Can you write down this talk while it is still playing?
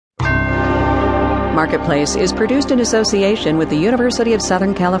Marketplace is produced in association with the University of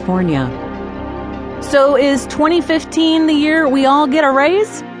Southern California. So is 2015 the year we all get a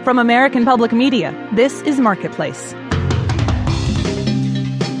raise? From American Public Media, this is Marketplace.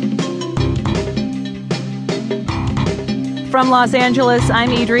 From Los Angeles, I'm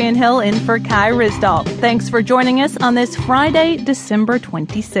Adrienne Hill in for Kai Ryssdal. Thanks for joining us on this Friday, December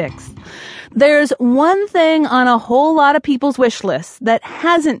 26th. There's one thing on a whole lot of people's wish lists that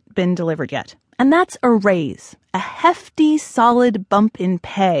hasn't been delivered yet, and that's a raise, a hefty, solid bump in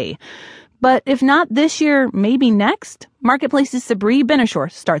pay. But if not this year, maybe next? Marketplace's Sabri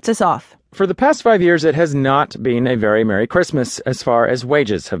Benishore starts us off. For the past 5 years, it has not been a very Merry Christmas as far as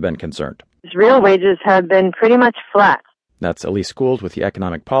wages have been concerned. Real wages have been pretty much flat. That's Elise Gould with the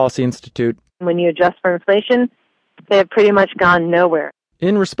Economic Policy Institute. When you adjust for inflation, they have pretty much gone nowhere.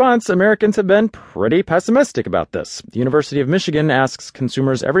 In response, Americans have been pretty pessimistic about this. The University of Michigan asks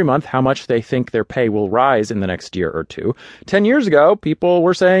consumers every month how much they think their pay will rise in the next year or two. 10 years ago, people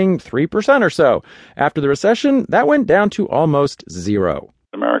were saying 3% or so. After the recession, that went down to almost zero.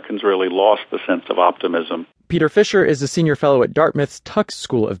 Americans really lost the sense of optimism. Peter Fisher is a senior fellow at Dartmouth's Tuck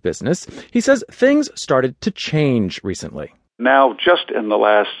School of Business. He says things started to change recently. Now, just in the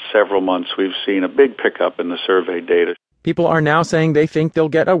last several months, we've seen a big pickup in the survey data. People are now saying they think they'll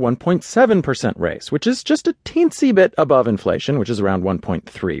get a 1.7% raise, which is just a teensy bit above inflation, which is around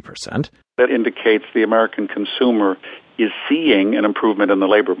 1.3%. That indicates the American consumer is seeing an improvement in the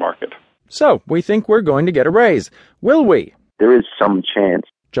labor market. So, we think we're going to get a raise. Will we? There is some chance.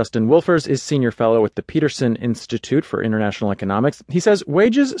 Justin Wolfers is senior fellow at the Peterson Institute for International Economics. He says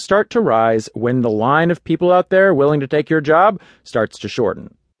wages start to rise when the line of people out there willing to take your job starts to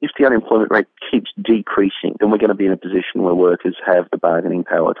shorten. If the unemployment rate keeps decreasing, then we're going to be in a position where workers have the bargaining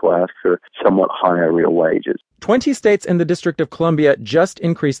power to ask for somewhat higher real wages. 20 states and the District of Columbia just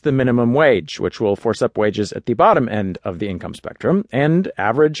increased the minimum wage, which will force up wages at the bottom end of the income spectrum, and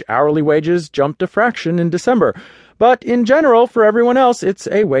average hourly wages jumped a fraction in December. But in general, for everyone else, it's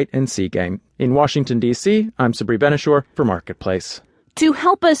a wait-and-see game. In Washington, D.C., I'm Sabri Benishore for Marketplace. To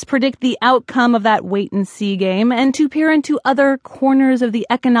help us predict the outcome of that wait-and-see game and to peer into other corners of the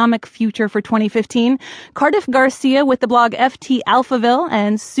economic future for 2015, Cardiff Garcia with the blog FT Alphaville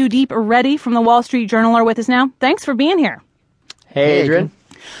and Sudeep Reddy from the Wall Street Journal are with us now. Thanks for being here. Hey, Adrian.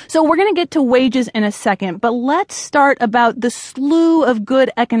 So we're going to get to wages in a second, but let's start about the slew of good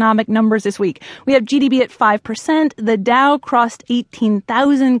economic numbers this week. We have GDP at 5%. The Dow crossed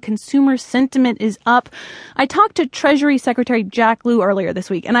 18,000. Consumer sentiment is up. I talked to Treasury Secretary Jack Lew earlier this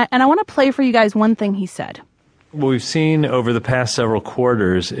week, and I want to play for you guys one thing he said. What we've seen over the past several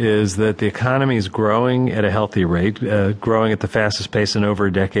quarters is that the economy is growing at a healthy rate. Growing at the fastest pace in over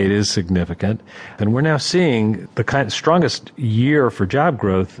a decade is significant. And we're now seeing the strongest year for job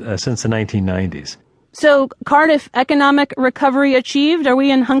growth since the 1990s. So, Cardiff, economic recovery achieved? Are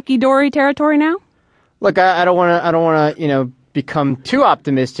we in hunky-dory territory now? Look, I don't want to, become too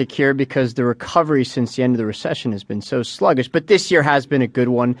optimistic here because the recovery since the end of the recession has been so sluggish. But this year has been a good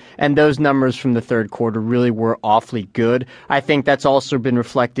one, and those numbers from the third quarter really were awfully good. I think that's also been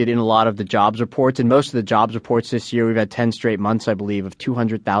reflected in a lot of the jobs reports. In most of the jobs reports this year, we've had 10 straight months, I believe, of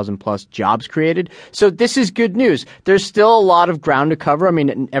 200,000 plus jobs created. So this is good news. There's still a lot of ground to cover. I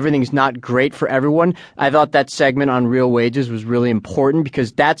mean, everything's not great for everyone. I thought that segment on real wages was really important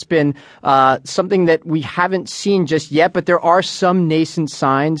because that's been something that we haven't seen just yet, but there are some nascent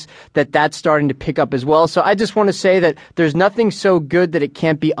signs that that's starting to pick up as well. So I just want to say that there's nothing so good that it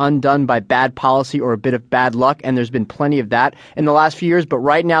can't be undone by bad policy or a bit of bad luck, and there's been plenty of that in the last few years. But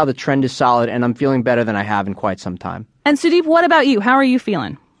right now the trend is solid, and I'm feeling better than I have in quite some time. And Sudeep, what about you? How are you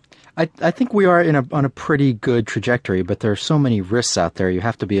feeling? I think we are on a pretty good trajectory, but there are so many risks out there. You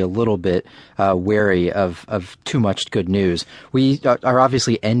have to be a little bit wary of too much good news. We are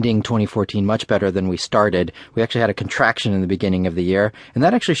obviously ending 2014 much better than we started. We actually had a contraction in the beginning of the year, and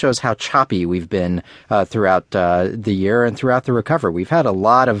that actually shows how choppy we've been throughout the year and throughout the recovery. We've had a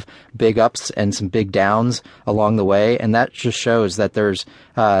lot of big ups and some big downs along the way, and that just shows that there's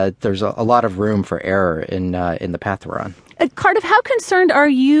a lot of room for error in the path we're on. Cardiff, how concerned are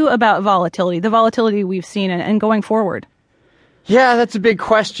you about volatility, the volatility we've seen and going forward? Yeah, that's a big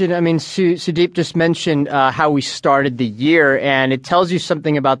question. I mean, Sudeep just mentioned how we started the year, and it tells you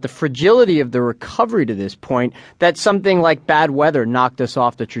something about the fragility of the recovery to this point, that something like bad weather knocked us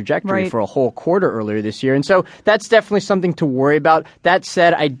off the trajectory for a whole quarter earlier this year. And so that's definitely something to worry about. That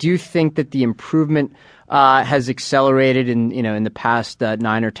said, I do think that the improvement has accelerated in the past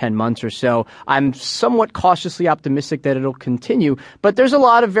 9 or 10 months or so. I'm somewhat cautiously optimistic that it'll continue, but there's a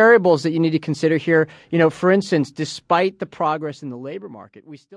lot of variables that you need to consider here. For instance, despite the progress in the labor market, we still